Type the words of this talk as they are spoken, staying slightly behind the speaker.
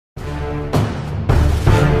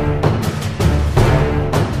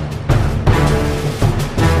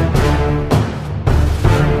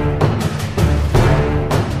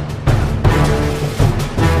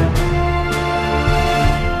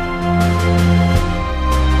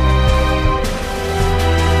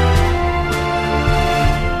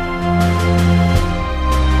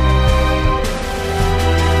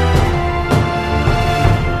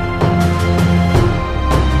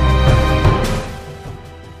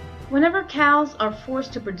Whenever cows are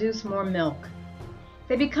forced to produce more milk,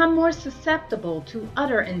 they become more susceptible to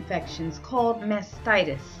other infections called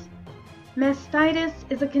mastitis. Mastitis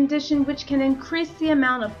is a condition which can increase the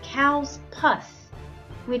amount of cow's pus,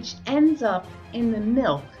 which ends up in the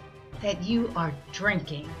milk that you are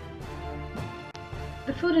drinking.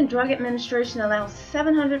 The Food and Drug Administration allows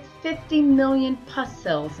 750 million pus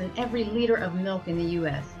cells in every liter of milk in the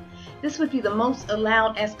U.S. This would be the most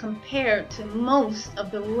allowed as compared to most of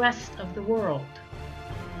the rest of the world.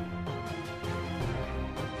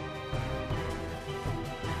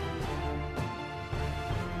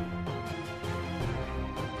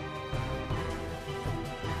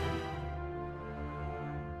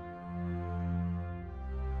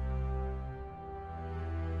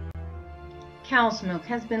 Cow's milk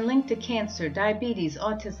has been linked to cancer, diabetes,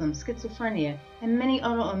 autism, schizophrenia, and many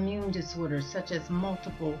autoimmune disorders such as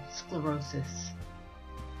multiple sclerosis.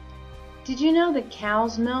 Did you know that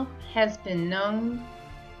cow's milk has been known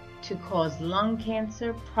to cause lung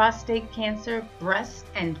cancer, prostate cancer, breast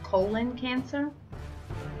and colon cancer?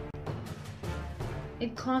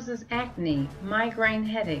 It causes acne, migraine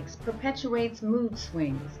headaches, perpetuates mood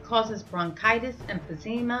swings, causes bronchitis,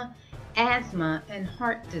 emphysema, asthma, and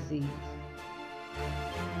heart disease.